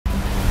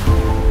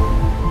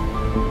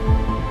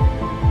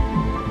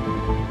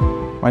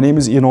My name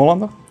is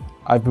Hollander.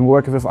 I've been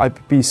working with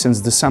IPP since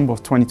December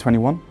of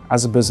 2021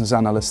 as a business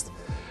analyst.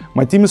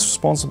 My team is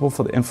responsible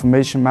for the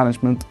information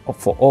management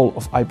for all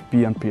of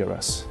IPP and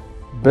PRS.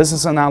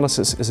 Business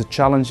analysis is a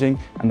challenging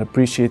and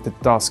appreciated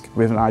task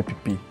within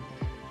IPP.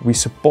 We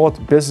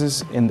support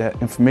business in their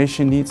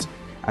information needs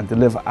and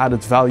deliver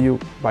added value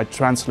by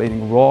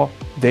translating raw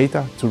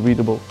data to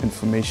readable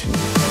information.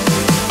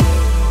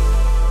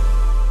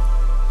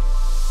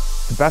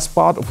 The best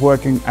part of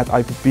working at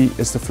IPP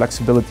is the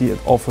flexibility it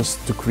offers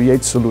to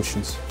create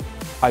solutions.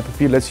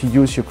 IPP lets you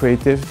use your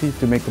creativity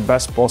to make the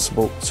best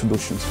possible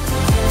solutions.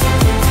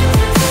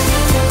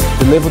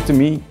 Delivered to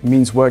me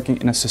means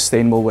working in a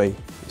sustainable way.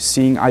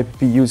 Seeing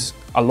IPP use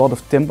a lot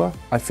of timber,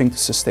 I think the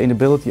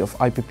sustainability of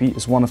IPP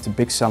is one of the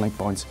big selling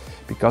points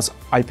because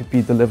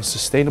IPP delivers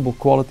sustainable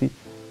quality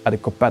at a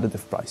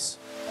competitive price.